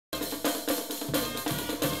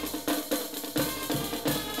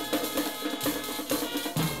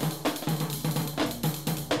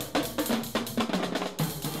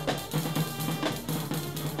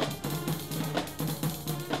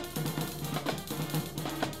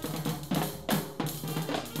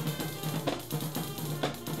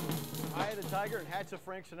Tiger and hats of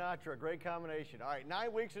Frank Sinatra. Great combination. All right,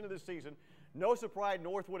 9 weeks into the season. No surprise,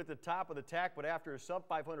 Northwood at the top of the tack, but after a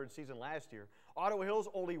sub-500 season last year, Ottawa Hills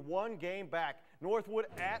only 1 game back. Northwood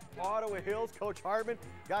at Ottawa Hills. Coach Hartman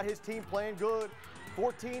got his team playing good.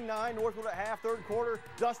 14-9, Northwood at half, third quarter.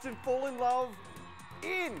 Dustin full in love,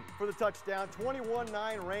 in for the touchdown.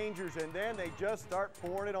 21-9 Rangers, and then they just start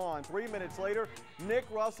pouring it on. 3 minutes later, Nick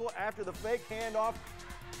Russell, after the fake handoff,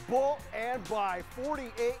 bull and by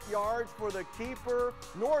 48 yards for the keeper.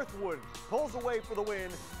 Northwood pulls away for the win,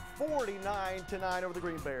 49-9 over the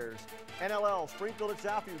Green Bears. NLL, Springfield at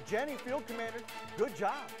Southview. Jenny, field commander, good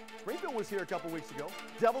job. Springfield was here a couple weeks ago.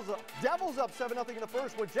 Devils up 7-0 in the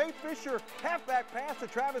first when Jay Fisher, halfback pass to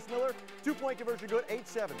Travis Miller, 2-point conversion good,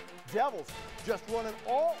 8-7. Devils just running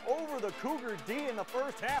all over the Cougar D in the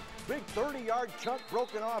first half. Big 30-yard chunk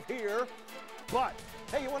broken off here. But,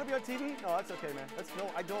 hey, you want to be on TV? No, that's okay, man. No,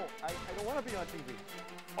 I don't. I don't want to be on TV.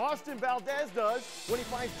 Austin Valdez does when he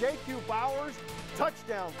finds J.Q. Bowers.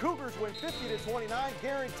 Touchdown. Cougars win 50-29,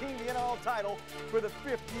 guaranteeing the NLL title for the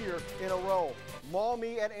 5th year in a row.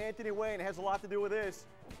 Maumee at Anthony Wayne has a lot to do with this.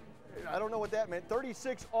 I don't know what that meant.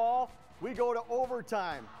 36 all. We go to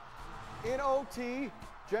overtime. In OT,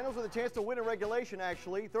 Generals with a chance to win in regulation,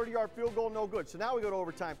 actually. 30-yard field goal, no good. So now we go to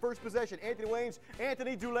overtime. First possession, Anthony Wayne's,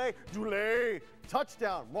 Anthony Dulé,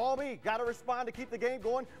 touchdown. Maumee got to respond to keep the game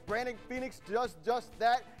going. Brandon Phoenix does just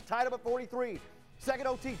that, tied up at 43. Second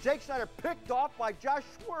OT, Jake Schneider picked off by Josh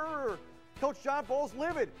Schwer. Coach John Bowles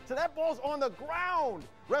livid. So that ball's on the ground.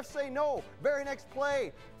 Refs say no. Very next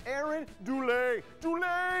play, Aaron Dulé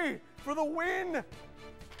for the win.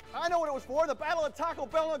 I know what it was for, the Battle of Taco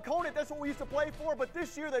Bell and Conant. That's what we used to play for, but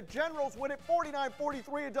this year the Generals win it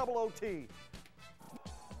 49-43 in double OT.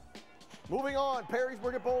 Moving on,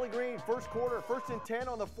 Perrysburg at Bowling Green. First quarter, 1st and 10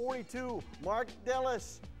 on the 42. Mark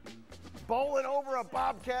Dellis bowling over a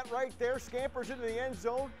Bobcat right there, scampers into the end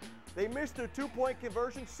zone. They missed a 2-point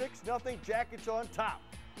conversion, 6-0, Jackets on top.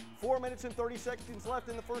 4 minutes and 30 seconds left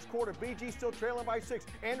in the first quarter. BG still trailing by 6.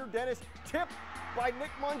 Andrew Dennis tipped by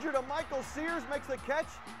Nick Munger to Michael Sears, makes the catch.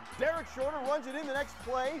 Derek Schroeder runs it in the next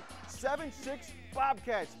play. 7-6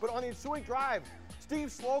 Bobcats. But on the ensuing drive,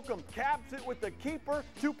 Steve Slocum caps it with the keeper.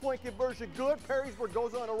 2-point conversion good. Perrysburg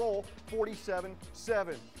goes on a roll,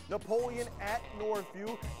 47-7. Napoleon at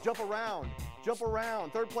Northview. Jump around.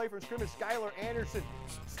 Third play from scrimmage, Skylar Anderson.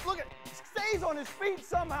 Look at, stays on his feet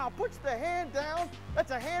somehow, puts the hand down.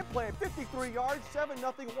 That's a hand play, 53 yards,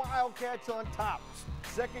 7-0 Wildcats on top.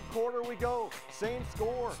 Second quarter we go, same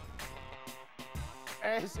score.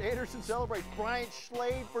 As Anderson celebrates, Bryant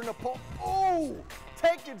Schlade for Napoleon. Oh,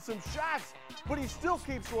 taking some shots, but he still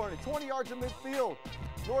keeps running. 20 yards in midfield.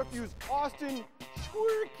 Northview's Austin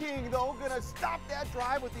King, though, gonna stop that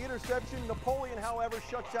drive with the interception. Napoleon, however,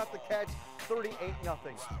 shuts out the catch,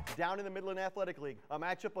 38-0. Down in the Midland Athletic League, a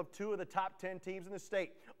matchup of 2 of the top 10 teams in the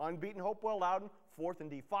state. Unbeaten Hopewell-Loudon, 4th in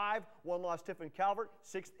D5. 1 loss Tiffin Calvert,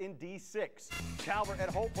 6th in D6. Calvert at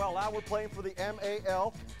Hopewell-Loudon, we're playing for the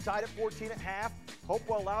MAL. Tied at 14 at half.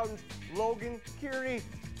 Hopewell-Loudon's Logan Kearney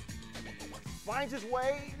finds his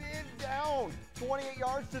way down, 28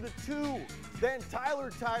 yards to the 2. Then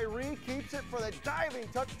Tyler Tyree keeps it for the diving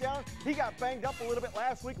touchdown. He got banged up a little bit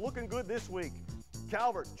last week, looking good this week.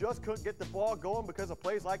 Calvert just couldn't get the ball going because of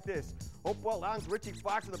plays like this. Hopewell-Loudon's Richie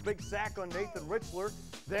Fox with a big sack on Nathan Richler.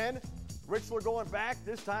 Then Richler going back.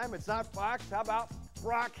 This time it's not Fox. How about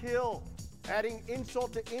Brock Hill? Adding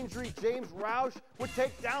insult to injury, James Roush would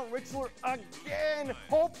take down Richler again.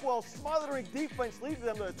 Hopewell smothering defense leads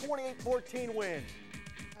them to a 28-14 win.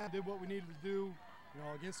 I did what we needed to do,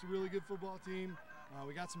 against a really good football team.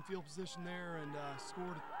 We got some field position there and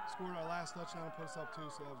scored our last touchdown and put us up 2,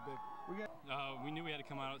 so that was big. We knew we had to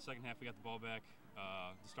come out in the second half. We got the ball back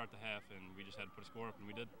to start the half, and we just had to put a score up, and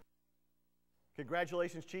we did.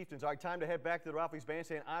 Congratulations, Chieftains. All right, time to head back to the Ralphie's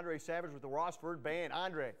Bandstand. Andre Savage with the Rossford Band.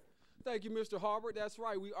 Andre. Thank you, Mr. Harbert. That's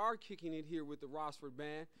right. We are kicking it here with the Rossford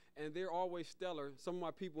Band, and they're always stellar. Some of my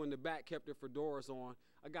people in the back kept their fedoras on.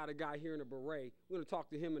 I got a guy here in a beret. We're going to talk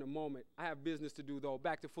to him in a moment. I have business to do, though.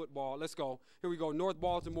 Back to football. Let's go. Here we go. North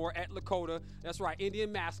Baltimore at Lakota. That's right.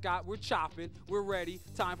 Indian mascot. We're chopping. We're ready.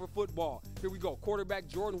 Time for football. Here we go. Quarterback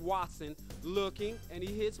Jordan Watson looking, and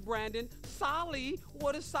he hits Brandon Solly.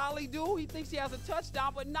 What does Solly do? He thinks he has a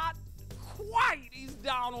touchdown, but not quite. He's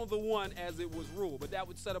down on the 1 as it was ruled, but that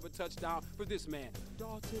would set up a touchdown for this man.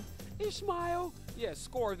 Dalton Ishmael. Yes,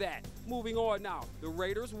 score that. Moving on now. The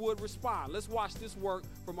Raiders would respond. Let's watch this work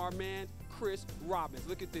from our man Chris Robbins.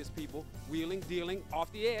 Look at this, people. Wheeling, dealing,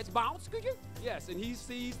 off the edge. Bounce. Yes, and he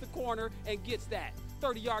sees the corner and gets that.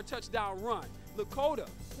 30-yard touchdown run. Lakota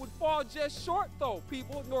would fall just short, though,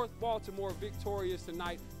 people. North Baltimore victorious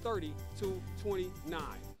tonight, 30-29.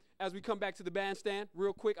 As we come back to the bandstand,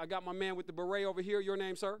 real quick, I got my man with the beret over here. Your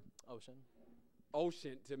name, sir? Ocean.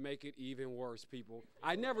 Ocean, to make it even worse, people.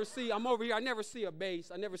 I'm over here, I never see a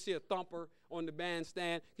bass. I never see a thumper on the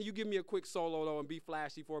bandstand. Can you give me a quick solo, though, and be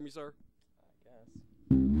flashy for me, sir? I guess.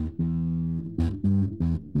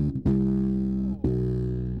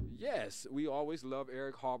 Yes, we always love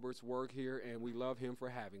Eric Haubert's work here, and we love him for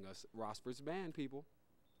having us. Rossford's band, people.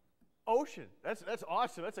 Ocean. That's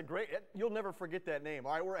awesome. That's a great, you'll never forget that name.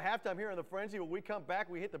 All right, we're at halftime here on the Frenzy. When we come back,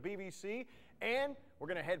 we hit the BBC, and we're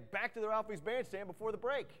going to head back to the Ralphie's Bandstand before the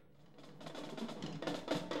break.